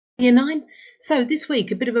Year 9. So this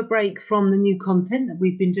week, a bit of a break from the new content that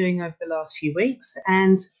we've been doing over the last few weeks,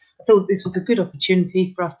 and I thought this was a good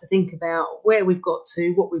opportunity for us to think about where we've got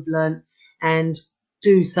to, what we've learned, and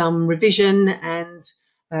do some revision and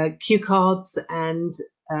cue cards and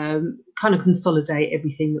kind of consolidate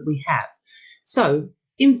everything that we have. So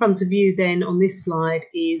in front of you then on this slide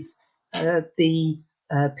is the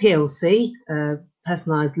PLC,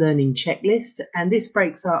 Personalised Learning Checklist, and this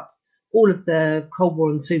breaks up all of the Cold War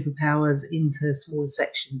and superpowers into smaller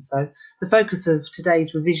sections. So the focus of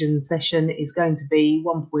today's revision session is going to be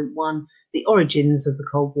 1.1, the origins of the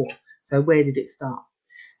Cold War. So where did it start?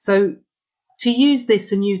 So to use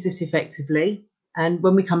this and use this effectively, and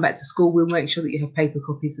when we come back to school, we'll make sure that you have paper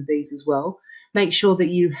copies of these as well. Make sure that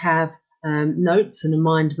you have notes and a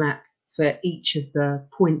mind map for each of the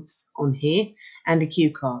points on here and a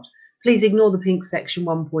cue card. Please ignore the pink section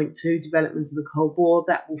 1.2, development of the Cold War.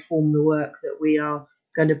 That will form the work that we are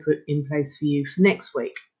going to put in place for you for next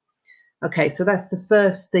week. Okay, so that's the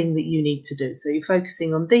first thing that you need to do. So you're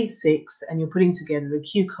focusing on these 6 and you're putting together a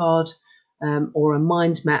cue card or a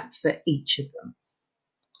mind map for each of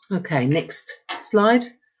them. Okay, next slide.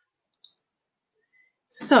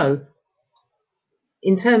 So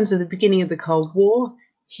in terms of the beginning of the Cold War,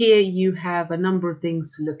 here you have a number of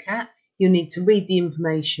things to look at. You need to read the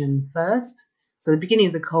information first. So the beginning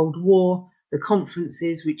of the Cold War, the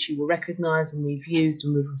conferences which you will recognise and we've used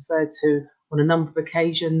and we've referred to on a number of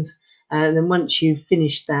occasions. And then once you've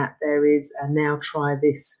finished that, there is a now try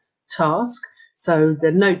this task. So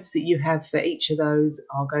the notes that you have for each of those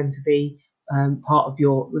are going to be part of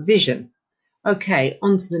your revision. Okay,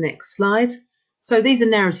 on to the next slide. So these are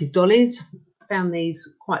narrative dollies. I found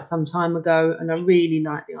these quite some time ago and I really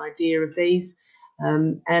like the idea of these.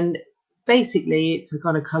 And basically, it's a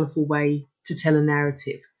kind of colourful way to tell a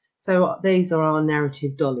narrative. So these are our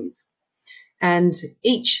narrative dollies. And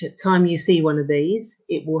each time you see one of these,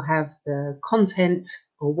 it will have the content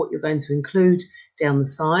or what you're going to include down the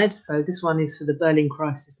side. So this one is for the Berlin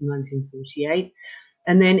Crisis in 1948.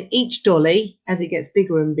 And then each dolly, as it gets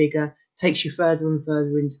bigger and bigger, takes you further and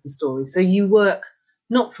further into the story. So you work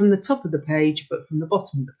not from the top of the page, but from the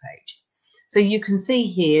bottom of the page. So you can see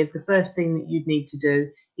here, the first thing that you'd need to do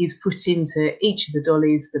is put into each of the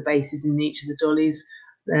dollies, the bases in each of the dollies,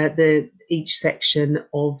 each section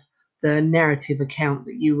of the narrative account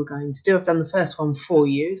that you were going to do. I've done the first one for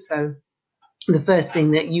you. So the first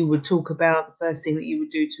thing that you would talk about, the first thing that you would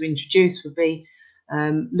do to introduce would be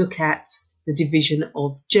look at the division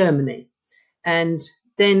of Germany and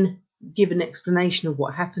then give an explanation of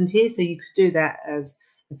what happened here. So you could do that as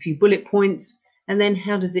a few bullet points. And then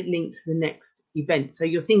how does it link to the next event? So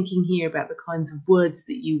you're thinking here about the kinds of words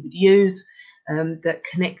that you would use that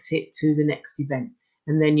connect it to the next event.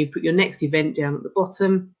 And then you put your next event down at the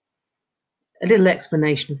bottom, a little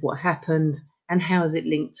explanation of what happened and how is it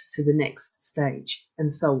linked to the next stage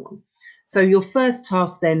and so on. So your first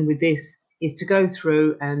task then with this is to go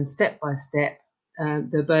through and step by step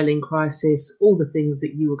the Berlin crisis, all the things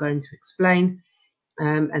that you were going to explain,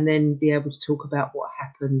 and then be able to talk about what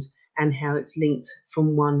happened and how it's linked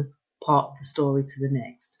from one part of the story to the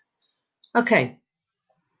next. Okay,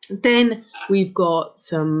 then we've got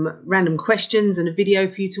some random questions and a video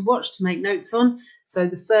for you to watch to make notes on. So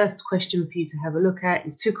the first question for you to have a look at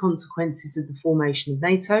is 2 consequences of the formation of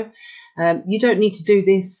NATO. You don't need to do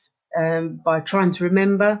this by trying to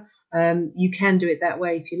remember. You can do it that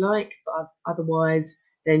way if you like, but otherwise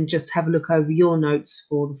then just have a look over your notes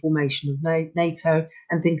for the formation of NATO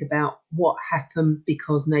and think about what happened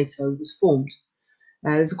because NATO was formed.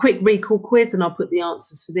 There's a quick recall quiz and I'll put the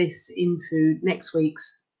answers for this into next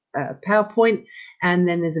week's PowerPoint, and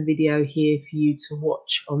then there's a video here for you to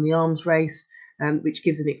watch on the arms race, which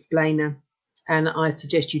gives an explainer, and I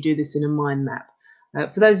suggest you do this in a mind map.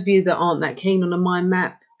 For those of you that aren't that keen on a mind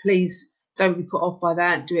map, please don't be put off by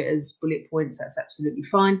that. Do it as bullet points, that's absolutely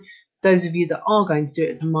fine. Those of you that are going to do it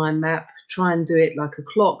as a mind map, try and do it like a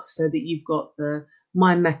clock so that you've got the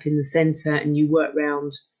mind map in the centre and you work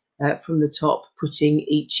round from the top, putting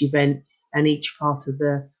each event and each part of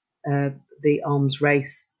the arms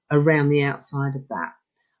race around the outside of that.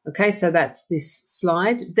 Okay, so that's this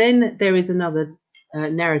slide. Then there is another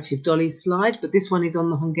narrative dolly slide, but this one is on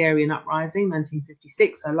the Hungarian uprising,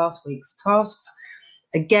 1956, so last week's tasks.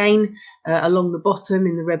 Again, along the bottom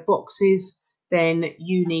in the red boxes, then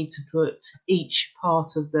you need to put each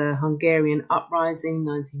part of the Hungarian uprising,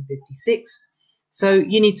 1956. So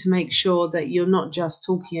you need to make sure that you're not just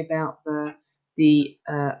talking about the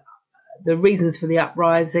reasons for the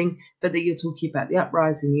uprising, but that you're talking about the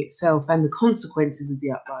uprising itself and the consequences of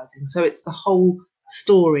the uprising. So it's the whole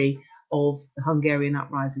story of the Hungarian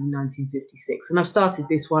uprising in 1956. And I've started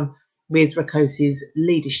this one with Rákosi's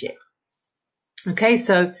leadership. Okay,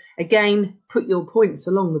 so again, put your points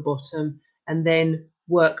along the bottom and then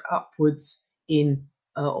work upwards in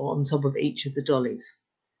on top of each of the dollies.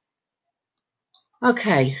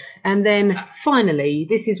 Okay, and then finally,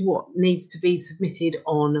 this is what needs to be submitted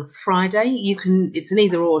on Friday. It's an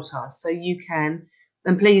either or task, so you can,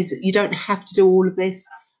 and please, you don't have to do all of this.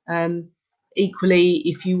 Equally,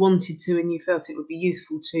 if you wanted to and you felt it would be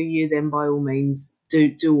useful to you, then by all means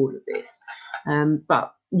do all of this.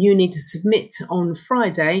 But you need to submit on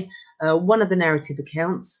Friday one of the narrative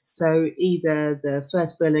accounts, so either the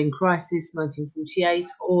First Berlin Crisis 1948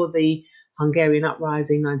 or the Hungarian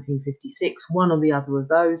Uprising 1956, one or the other of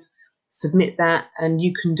those. Submit that, and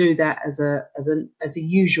you can do that as a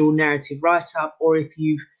usual narrative write-up, or if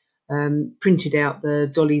you've printed out the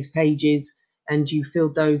dollies pages and you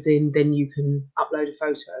filled those in, then you can upload a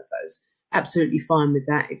photo of those. Absolutely fine with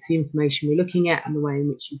that. It's the information we're looking at and the way in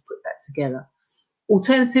which you've put that together.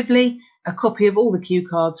 Alternatively, a copy of all the cue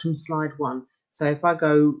cards from slide 1. So if I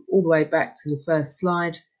go all the way back to the first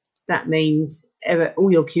slide, that means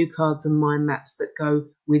all your cue cards and mind maps that go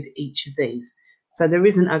with each of these. So there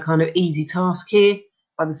isn't a kind of easy task here.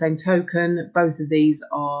 By the same token, both of these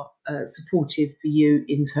are supportive for you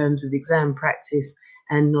in terms of exam practice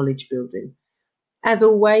and knowledge building. As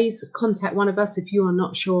always, contact one of us if you are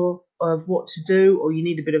not sure of what to do, or you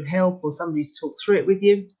need a bit of help, or somebody to talk through it with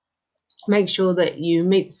you. Make sure that you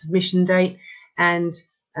meet the submission date, and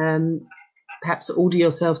perhaps order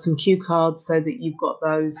yourself some cue cards so that you've got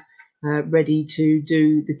those ready to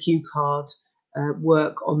do the cue card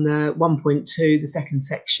work on the 1.2, the second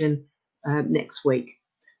section, next week.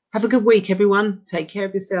 Have a good week, everyone. Take care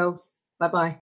of yourselves. Bye-bye.